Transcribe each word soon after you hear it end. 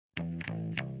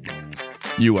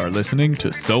You are listening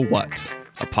to So What,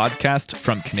 a podcast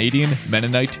from Canadian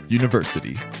Mennonite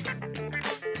University.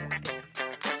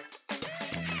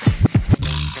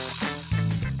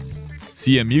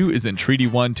 CMU is in Treaty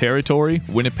 1 territory,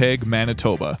 Winnipeg,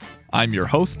 Manitoba. I'm your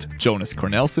host, Jonas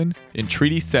Cornelson, in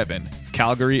Treaty 7,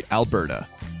 Calgary, Alberta.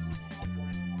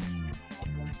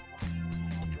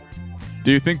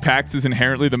 Do you think PACS is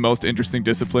inherently the most interesting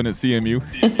discipline at CMU?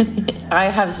 I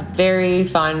have very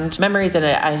fond memories in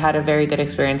it. I had a very good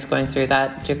experience going through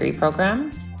that degree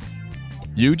program.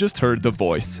 You just heard the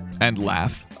voice and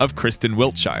laugh of Kristen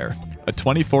Wiltshire, a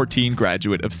 2014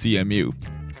 graduate of CMU.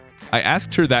 I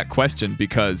asked her that question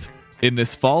because, in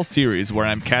this fall series where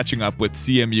I'm catching up with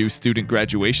CMU student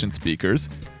graduation speakers,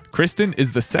 Kristen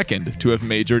is the second to have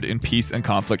majored in Peace and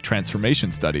Conflict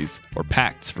Transformation Studies, or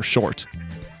PACTS for short.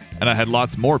 And I had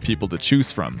lots more people to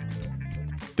choose from.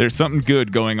 There's something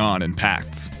good going on in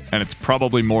PACTS, and it's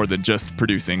probably more than just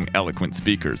producing eloquent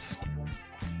speakers.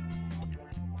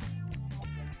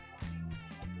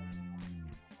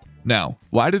 Now,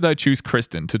 why did I choose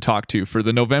Kristen to talk to for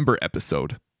the November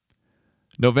episode?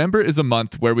 November is a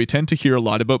month where we tend to hear a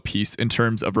lot about peace in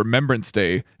terms of Remembrance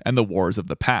Day and the wars of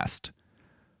the past.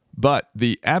 But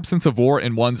the absence of war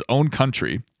in one's own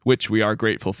country, which we are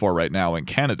grateful for right now in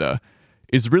Canada,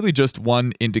 is really just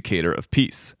one indicator of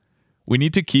peace. We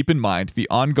need to keep in mind the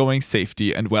ongoing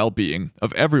safety and well-being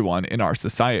of everyone in our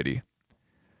society.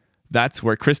 That's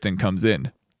where Kristen comes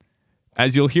in.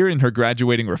 As you'll hear in her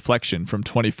graduating reflection from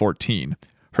 2014,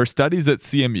 her studies at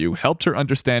CMU helped her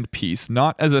understand peace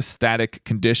not as a static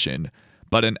condition,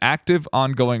 but an active,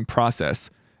 ongoing process,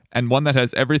 and one that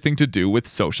has everything to do with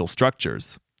social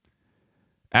structures.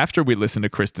 After we listen to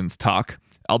Kristen's talk,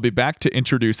 I'll be back to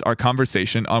introduce our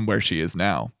conversation on where she is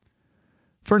now.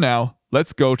 For now,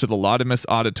 let's go to the Laudamus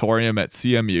Auditorium at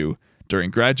CMU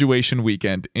during graduation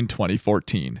weekend in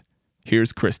 2014.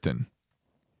 Here's Kristen.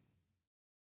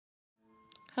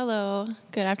 Hello,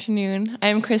 good afternoon.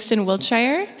 I'm Kristen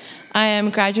Wiltshire. I am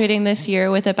graduating this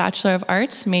year with a Bachelor of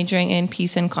Arts, majoring in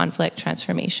Peace and Conflict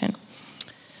Transformation.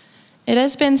 It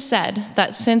has been said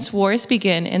that since wars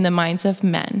begin in the minds of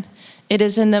men, it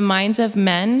is in the minds of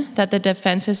men that the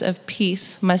defenses of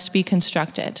peace must be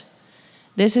constructed.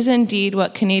 This is indeed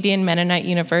what Canadian Mennonite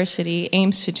University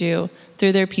aims to do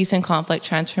through their Peace and Conflict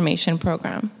Transformation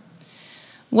program.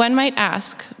 One might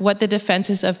ask what the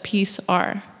defenses of peace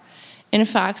are. In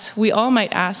fact, we all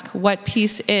might ask what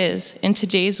peace is in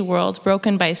today's world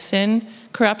broken by sin,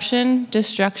 corruption,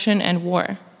 destruction, and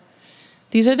war.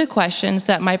 These are the questions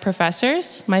that my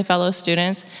professors, my fellow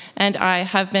students, and I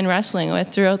have been wrestling with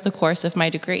throughout the course of my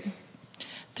degree.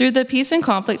 Through the Peace and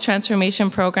Conflict Transformation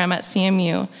program at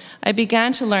CMU, I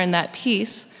began to learn that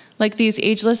peace, like these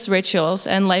ageless rituals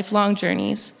and lifelong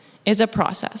journeys, is a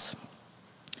process.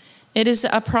 It is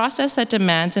a process that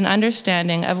demands an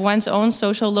understanding of one's own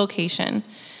social location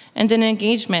and an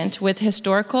engagement with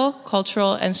historical,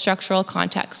 cultural, and structural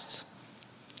contexts.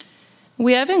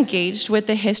 We have engaged with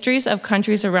the histories of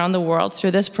countries around the world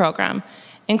through this program,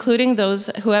 including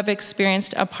those who have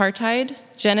experienced apartheid,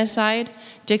 genocide,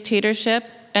 dictatorship,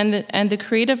 and the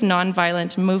creative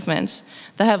nonviolent movements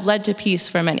that have led to peace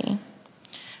for many.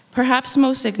 Perhaps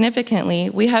most significantly,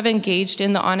 we have engaged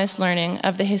in the honest learning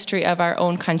of the history of our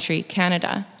own country,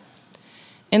 Canada.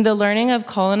 In the learning of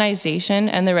colonization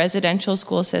and the residential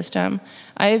school system,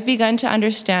 I have begun to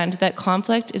understand that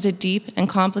conflict is a deep and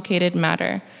complicated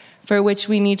matter for which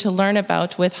we need to learn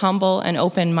about with humble and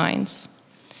open minds.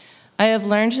 I have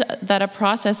learned that a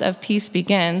process of peace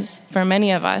begins, for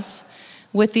many of us,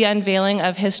 with the unveiling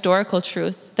of historical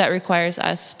truth that requires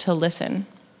us to listen.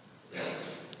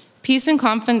 Peace and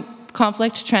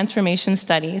Conflict Transformation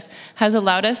Studies has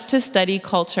allowed us to study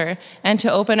culture and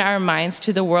to open our minds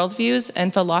to the worldviews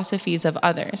and philosophies of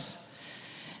others.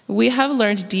 We have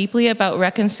learned deeply about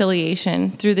reconciliation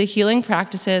through the healing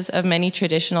practices of many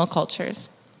traditional cultures.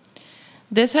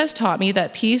 This has taught me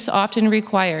that peace often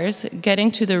requires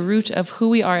getting to the root of who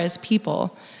we are as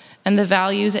people and the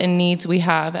values and needs we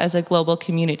have as a global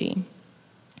community.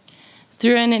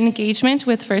 Through an engagement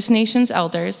with First Nations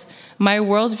elders, my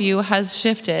worldview has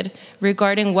shifted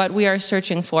regarding what we are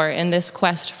searching for in this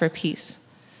quest for peace.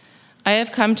 I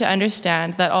have come to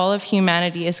understand that all of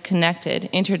humanity is connected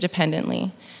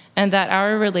interdependently, and that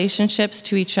our relationships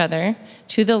to each other,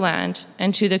 to the land,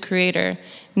 and to the Creator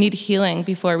need healing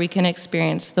before we can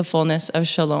experience the fullness of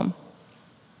Shalom.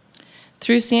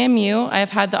 Through CMU, I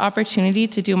have had the opportunity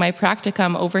to do my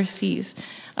practicum overseas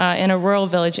in a rural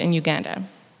village in Uganda.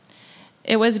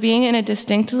 It was being in a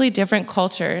distinctly different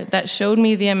culture that showed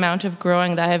me the amount of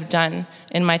growing that I have done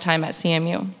in my time at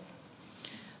CMU.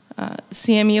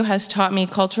 CMU has taught me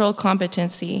cultural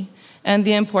competency and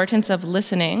the importance of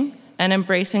listening and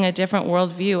embracing a different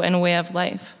worldview and way of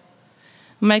life.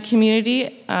 My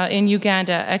community in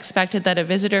Uganda expected that a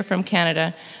visitor from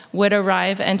Canada would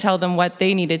arrive and tell them what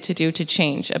they needed to do to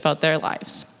change about their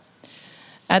lives.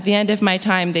 At the end of my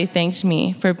time, they thanked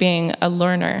me for being a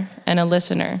learner and a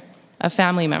listener, a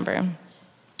family member.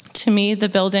 To me, the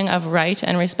building of right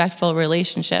and respectful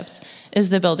relationships is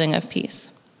the building of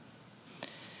peace.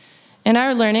 In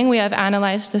our learning, we have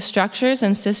analyzed the structures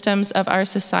and systems of our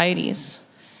societies.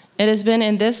 It has been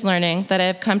in this learning that I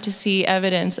have come to see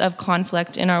evidence of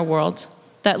conflict in our world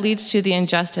that leads to the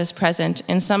injustice present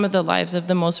in some of the lives of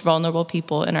the most vulnerable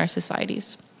people in our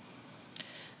societies.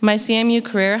 My CMU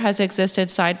career has existed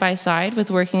side by side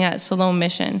with working at Siloam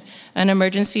Mission, an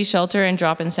emergency shelter and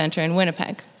drop-in center in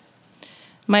Winnipeg.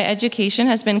 My education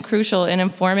has been crucial in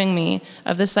informing me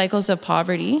of the cycles of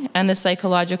poverty and the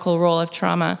psychological role of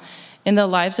trauma in the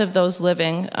lives of those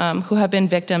living who have been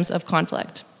victims of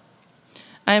conflict.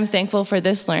 I am thankful for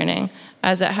this learning,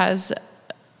 as it has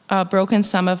broken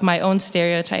some of my own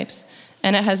stereotypes,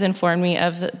 and it has informed me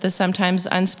of the sometimes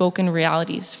unspoken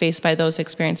realities faced by those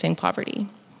experiencing poverty.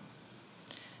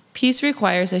 Peace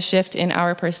requires a shift in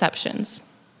our perceptions.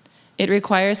 It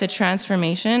requires a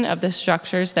transformation of the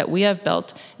structures that we have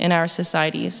built in our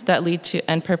societies that lead to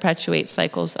and perpetuate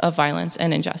cycles of violence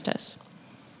and injustice.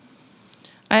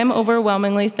 I am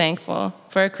overwhelmingly thankful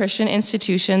for a Christian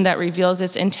institution that reveals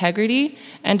its integrity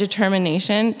and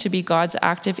determination to be God's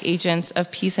active agents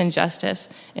of peace and justice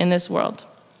in this world.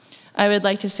 I would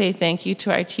like to say thank you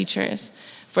to our teachers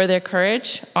for their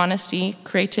courage, honesty,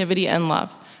 creativity, and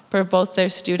love for both their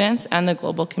students and the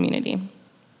global community.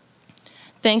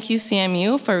 Thank you,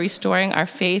 CMU, for restoring our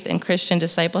faith in Christian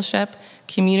discipleship,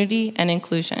 community, and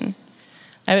inclusion.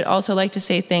 I would also like to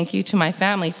say thank you to my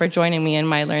family for joining me in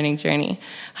my learning journey.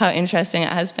 How interesting it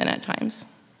has been at times.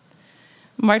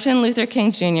 Martin Luther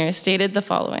King Jr. stated the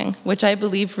following, which I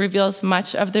believe reveals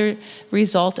much of the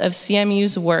result of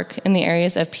CMU's work in the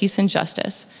areas of peace and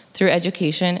justice through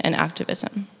education and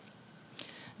activism.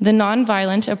 The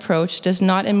nonviolent approach does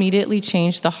not immediately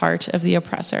change the heart of the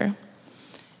oppressor.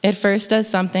 It first does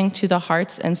something to the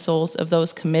hearts and souls of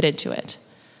those committed to it.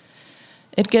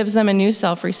 It gives them a new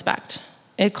self-respect.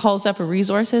 It calls up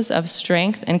resources of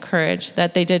strength and courage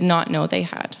that they did not know they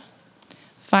had.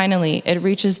 Finally, it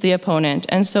reaches the opponent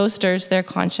and so stirs their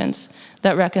conscience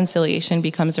that reconciliation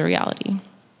becomes a reality.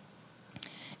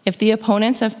 If the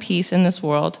opponents of peace in this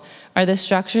world are the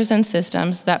structures and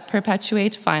systems that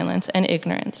perpetuate violence and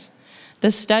ignorance,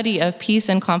 the study of peace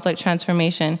and conflict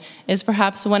transformation is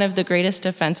perhaps one of the greatest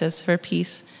defenses for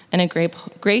peace and a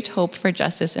great hope for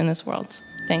justice in this world.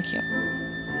 Thank you.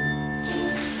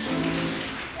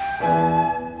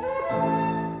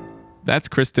 That's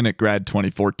Kristen at Grad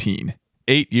 2014,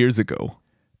 8 years ago.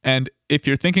 And if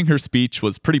you're thinking her speech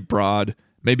was pretty broad,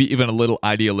 maybe even a little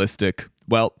idealistic,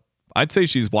 well, I'd say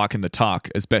she's walking the talk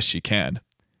as best she can.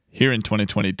 Here in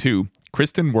 2022,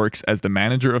 Kristen works as the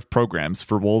manager of programs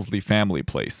for Wolseley Family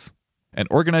Place, an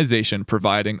organization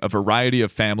providing a variety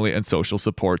of family and social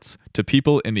supports to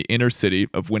people in the inner city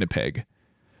of Winnipeg.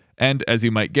 And as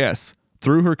you might guess,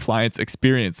 through her clients'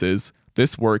 experiences,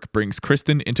 this work brings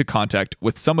Kristen into contact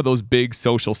with some of those big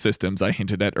social systems I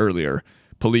hinted at earlier: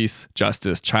 police,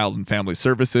 justice, child and family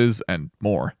services, and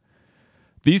more.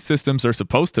 These systems are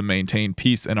supposed to maintain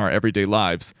peace in our everyday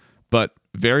lives, but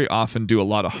very often do a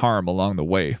lot of harm along the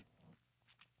way.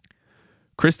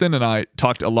 Kristen and I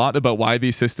talked a lot about why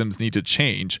these systems need to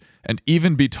change and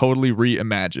even be totally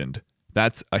reimagined.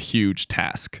 That's a huge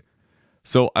task.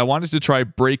 So I wanted to try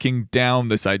breaking down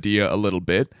this idea a little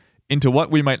bit into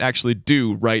what we might actually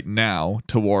do right now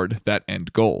toward that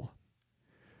end goal.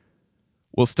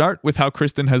 We'll start with how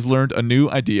Kristen has learned a new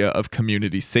idea of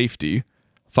community safety,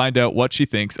 find out what she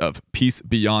thinks of peace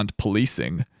beyond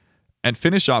policing, and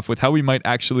finish off with how we might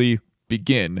actually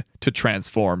begin to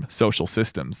transform social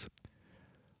systems.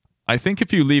 I think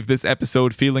if you leave this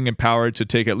episode feeling empowered to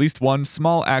take at least one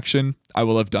small action, I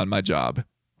will have done my job.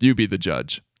 You be the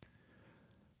judge.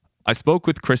 I spoke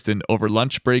with Kristen over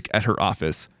lunch break at her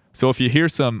office, so if you hear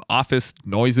some office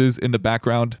noises in the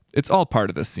background, it's all part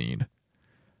of the scene.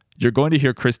 You're going to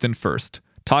hear Kristen first,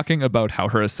 talking about how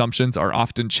her assumptions are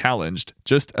often challenged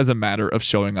just as a matter of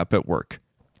showing up at work.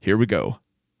 Here we go.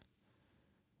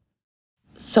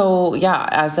 So yeah,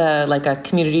 as a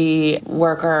community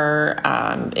worker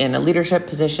in a leadership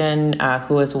position,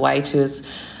 who is white, who's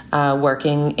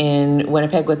working in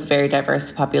Winnipeg with a very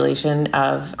diverse population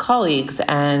of colleagues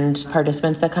and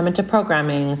participants that come into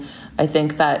programming, I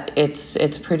think that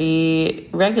it's pretty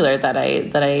regular that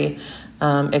I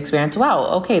experience, wow,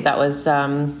 okay, that was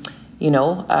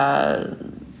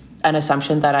an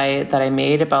assumption that I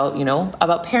made about,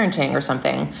 about parenting or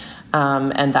something.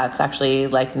 And that's actually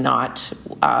like not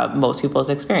most people's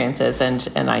experiences.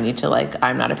 And I need to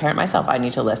I'm not a parent myself. I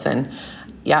need to listen.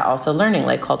 Yeah. Also learning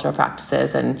like cultural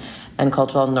practices and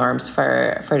cultural norms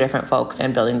for different folks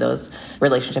and building those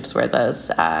relationships where those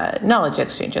knowledge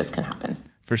exchanges can happen.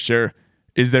 For sure.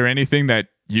 Is there anything that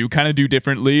you kind of do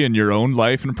differently in your own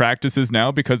life and practices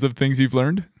now because of things you've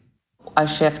learned? A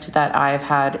shift that I've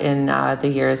had in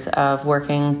the years of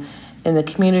working in the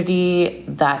community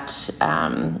that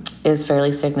is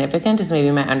fairly significant is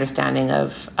maybe my understanding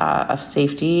of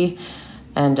safety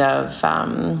and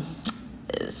of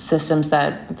systems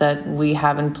that we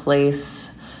have in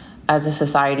place as a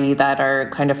society that are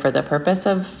kind of for the purpose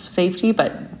of safety,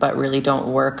 but really don't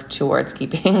work towards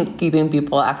keeping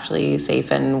people actually safe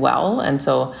and well. And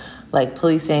so, like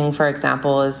policing, for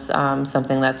example, is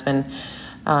something that's been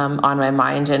on my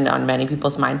mind and on many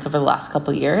people's minds over the last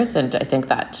couple of years. And I think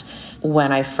that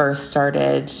when I first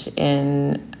started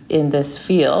in this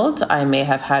field, I may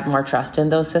have had more trust in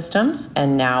those systems.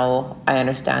 And now I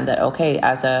understand that, okay,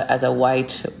 as a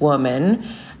white woman,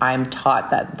 I'm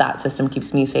taught that system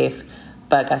keeps me safe.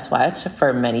 But guess what?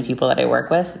 For many people that I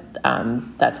work with,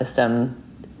 that system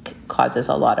causes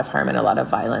a lot of harm and a lot of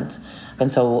violence.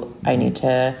 And so I need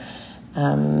to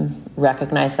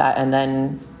recognize that and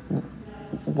then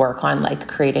work on like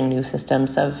creating new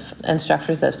systems and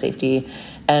structures of safety.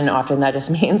 And often that just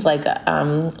means like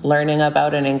learning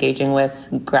about and engaging with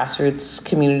grassroots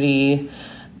community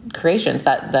creations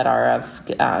that are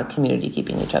of community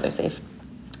keeping each other safe,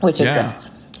 which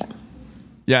exists.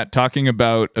 Yeah, talking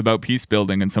about peace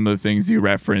building and some of the things you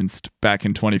referenced back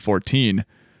in 2014,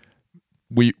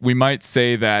 we might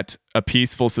say that a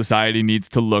peaceful society needs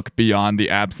to look beyond the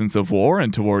absence of war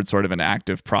and towards sort of an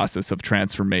active process of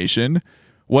transformation.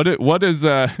 What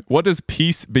does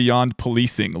peace beyond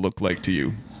policing look like to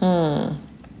you?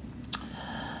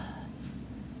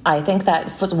 I think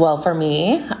that, for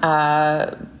me,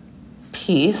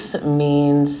 peace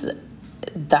means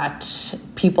that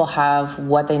people have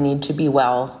what they need to be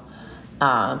well.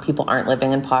 People aren't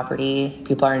living in poverty.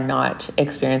 People are not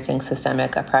experiencing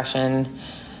systemic oppression.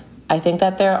 I think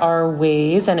that there are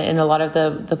ways, and in a lot of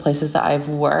the places that I've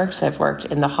worked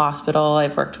in the hospital,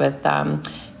 I've worked with,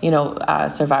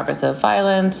 survivors of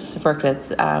violence, I've worked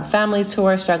with families who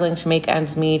are struggling to make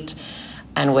ends meet,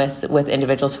 and with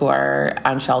individuals who are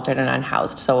unsheltered and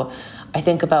unhoused. So I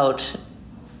think about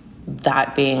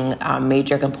that being a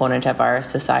major component of our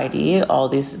society, all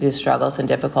these struggles and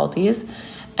difficulties.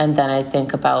 And then I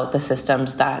think about the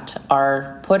systems that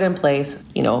are put in place,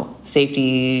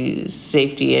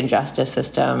 safety and justice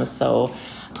systems. So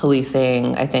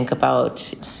policing, I think about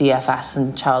CFS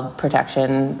and child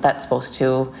protection that's supposed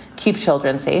to keep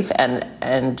children safe.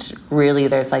 And really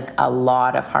there's like a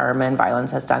lot of harm and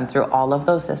violence that's done through all of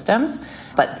those systems.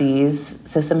 But these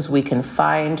systems, we can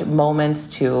find moments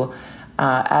to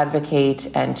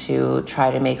advocate and to try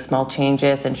to make small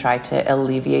changes and try to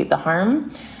alleviate the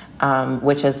harm,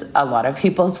 which is a lot of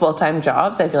people's full-time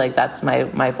jobs. I feel like that's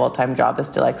my full-time job, is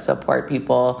to like support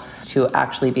people to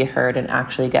actually be heard and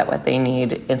actually get what they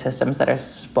need in systems that are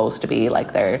supposed to be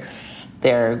like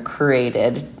they're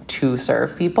created to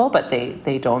serve people, but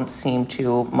they don't seem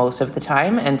to most of the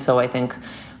time. And so I think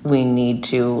we need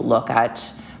to look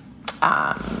at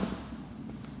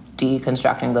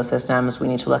deconstructing those systems. We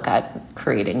need to look at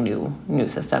creating new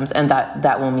systems, and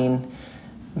that will mean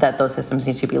that those systems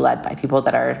need to be led by people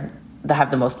that have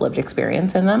the most lived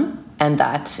experience in them, and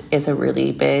that is a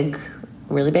really big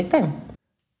thing.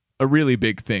 A really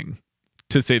big thing,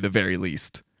 to say the very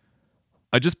least.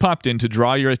 I just popped in to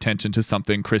draw your attention to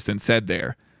something Kristen said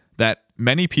there, that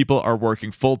many people are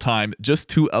working full-time just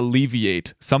to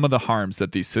alleviate some of the harms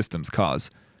that these systems cause.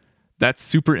 That's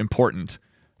super important,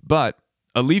 but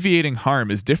alleviating harm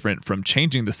is different from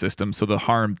changing the system so the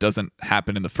harm doesn't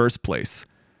happen in the first place.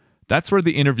 That's where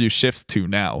the interview shifts to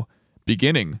now,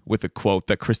 beginning with a quote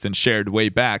that Kristen shared way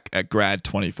back at Grad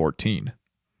 2014.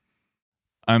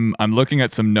 I'm looking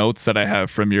at some notes that I have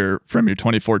from your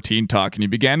 2014 talk, and you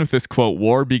began with this quote: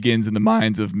 "War begins in the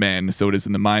minds of men, so it is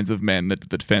in the minds of men that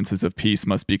the defenses of peace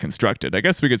must be constructed." I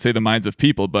guess we could say the minds of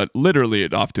people, but literally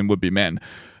it often would be men.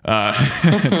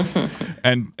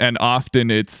 And often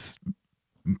it's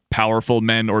powerful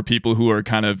men or people who are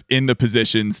kind of in the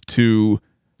positions to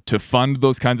fund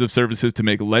those kinds of services, to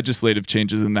make legislative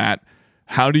changes in that.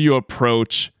 How do you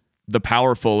approach the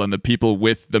powerful and the people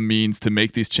with the means to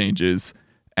make these changes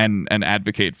and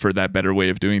advocate for that better way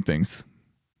of doing things?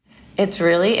 It's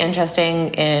really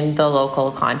interesting in the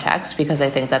local context because I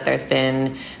think that there's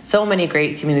been so many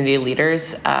great community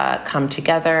leaders come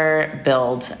together,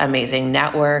 build amazing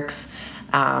networks.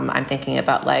 I'm thinking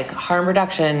about like harm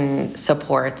reduction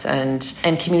supports and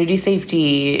community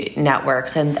safety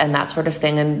networks and that sort of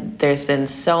thing. And there's been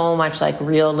so much like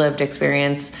real lived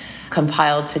experience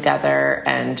compiled together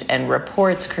and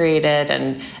reports created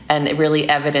and really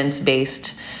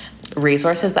evidence-based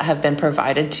resources that have been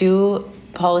provided to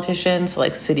politicians,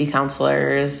 like city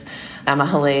councilors,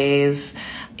 MLAs.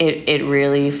 It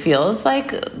really feels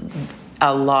like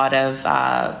a lot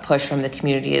of push from the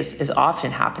community is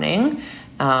often happening,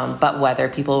 but whether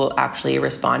people actually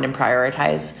respond and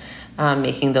prioritize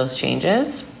making those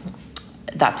changes,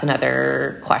 that's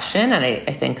another question. And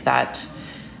I think that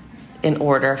in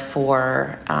order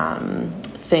for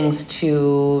things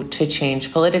to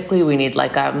change politically, we need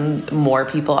like more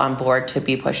people on board to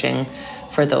be pushing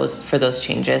for those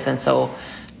changes. And so,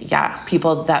 yeah,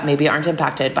 people that maybe aren't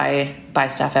impacted by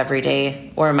stuff every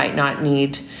day or might not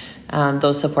need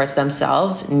those supports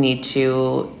themselves need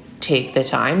to take the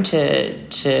time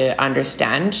to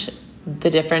understand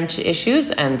the different issues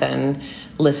and then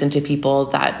listen to people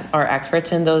that are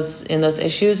experts in those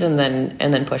issues and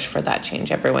then push for that change.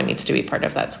 Everyone needs to be part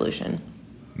of that solution.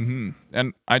 Mm-hmm.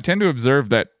 And I tend to observe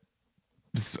that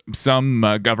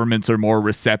some governments are more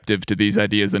receptive to these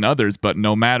ideas than others, but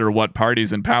no matter what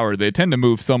party's in power, they tend to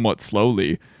move somewhat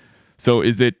slowly. So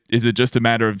is it just a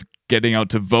matter of getting out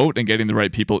to vote and getting the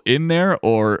right people in there,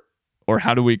 or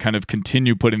how do we kind of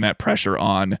continue putting that pressure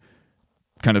on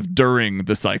kind of during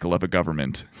the cycle of a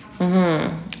government?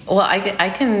 Mm-hmm. Well, I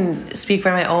can speak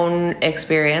from my own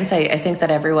experience. I think that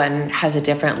everyone has a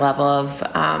different level of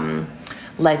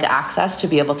access to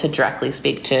be able to directly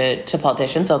speak to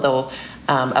politicians, although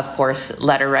of course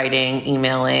letter writing,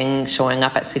 emailing, showing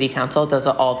up at city council, those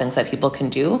are all things that people can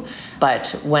do. But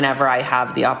whenever I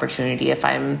have the opportunity, if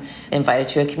I'm invited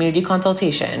to a community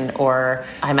consultation or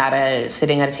I'm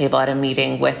sitting at a table at a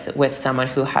meeting with someone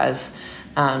who has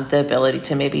the ability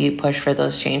to maybe push for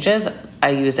those changes, I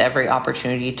use every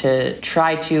opportunity to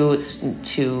try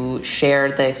to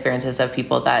share the experiences of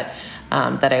people that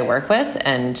I work with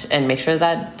and make sure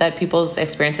that people's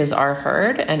experiences are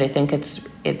heard. And I think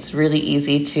it's really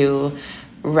easy to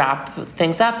wrap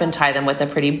things up and tie them with a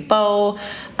pretty bow.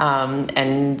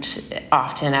 And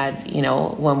often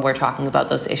when we're talking about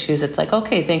those issues, it's like,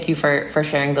 okay, thank you for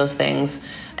sharing those things.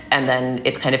 And then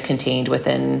it's kind of contained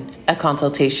within a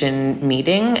consultation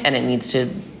meeting and it needs to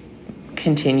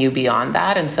continue beyond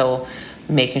that. And so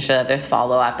making sure that there's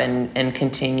follow-up and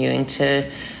continuing to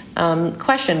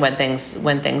question when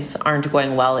things aren't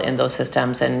going well in those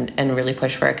systems and really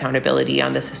push for accountability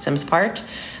on the system's part.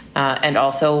 And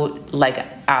also like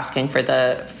asking for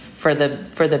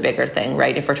the bigger thing,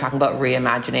 right? If we're talking about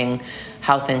reimagining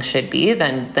how things should be,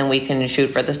 then we can shoot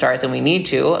for the stars and we need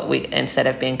to, instead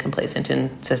of being complacent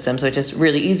in systems, which is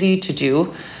really easy to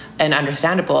do and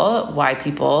understandable why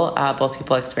both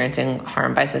people experiencing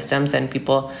harm by systems and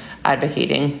people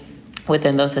advocating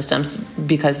within those systems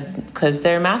because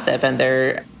they're massive and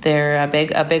they're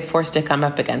a big force to come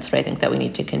up against. But I think that we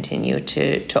need to continue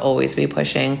to always be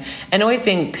pushing and always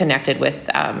being connected with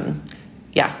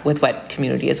what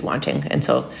community is wanting. And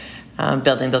so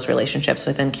building those relationships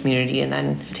within community and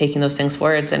then taking those things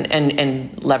forwards and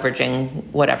leveraging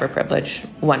whatever privilege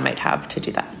one might have to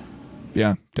do that.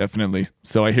 Yeah, definitely.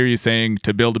 So I hear you saying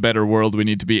to build a better world, we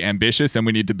need to be ambitious and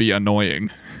we need to be annoying.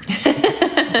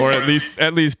 Or at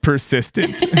least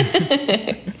persistent.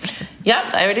 Yeah,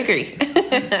 I would agree.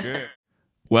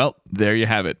 Well, there you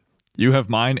have it. You have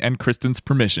mine and Kristen's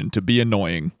permission to be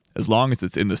annoying, as long as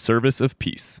it's in the service of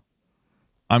peace.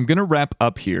 I'm going to wrap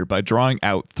up here by drawing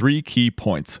out 3 key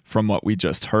points from what we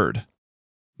just heard.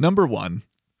 Number 1,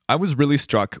 I was really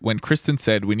struck when Kristen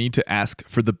said we need to ask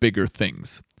for the bigger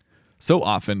things. So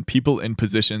often, people in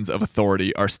positions of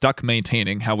authority are stuck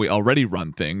maintaining how we already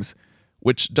run things,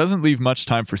 which doesn't leave much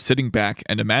time for sitting back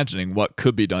and imagining what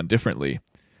could be done differently.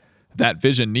 That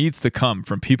vision needs to come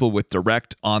from people with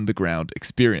direct, on-the-ground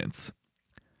experience.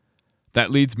 That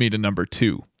leads me to number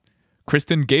 2.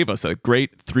 Kristen gave us a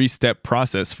great 3-step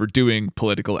process for doing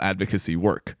political advocacy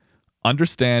work.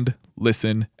 Understand,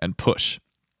 listen, and push.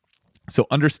 So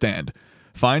understand.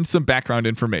 Find some background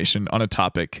information on a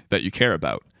topic that you care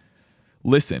about.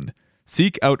 Listen.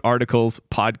 Seek out articles,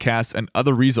 podcasts, and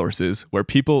other resources where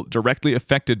people directly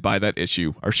affected by that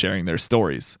issue are sharing their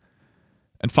stories.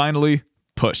 And finally,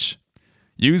 push.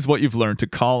 Use what you've learned to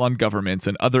call on governments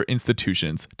and other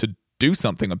institutions to do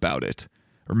something about it.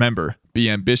 Remember, be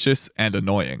ambitious and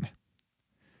annoying.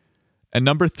 And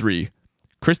number 3,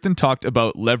 Kristen talked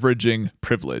about leveraging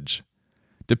privilege.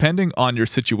 Depending on your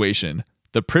situation,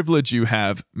 the privilege you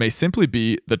have may simply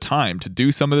be the time to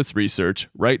do some of this research,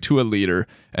 write to a leader,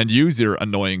 and use your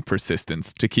annoying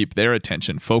persistence to keep their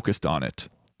attention focused on it.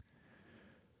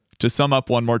 To sum up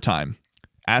one more time,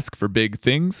 ask for big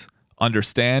things,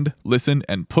 understand, listen,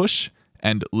 and push,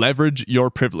 and leverage your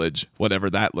privilege, whatever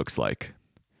that looks like.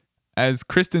 As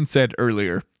Kristen said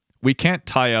earlier, we can't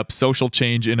tie up social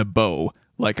change in a bow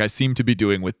like I seem to be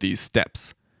doing with these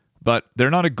steps. But they're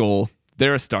not a goal,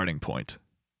 they're a starting point.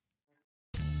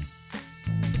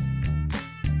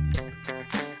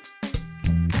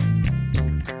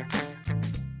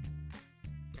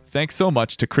 Thanks so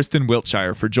much to Kristen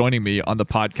Wiltshire for joining me on the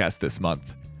podcast this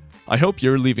month. I hope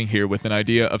you're leaving here with an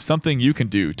idea of something you can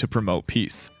do to promote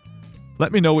peace.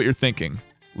 Let me know what you're thinking.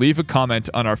 Leave a comment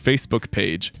on our Facebook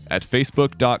page at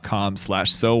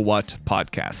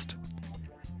facebook.com/sowhatpodcast.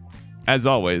 As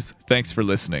always, thanks for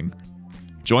listening.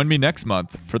 Join me next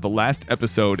month for the last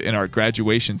episode in our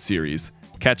graduation series,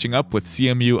 Catching Up with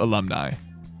CMU Alumni.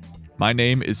 My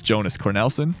name is Jonas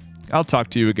Cornelson. I'll talk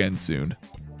to you again soon.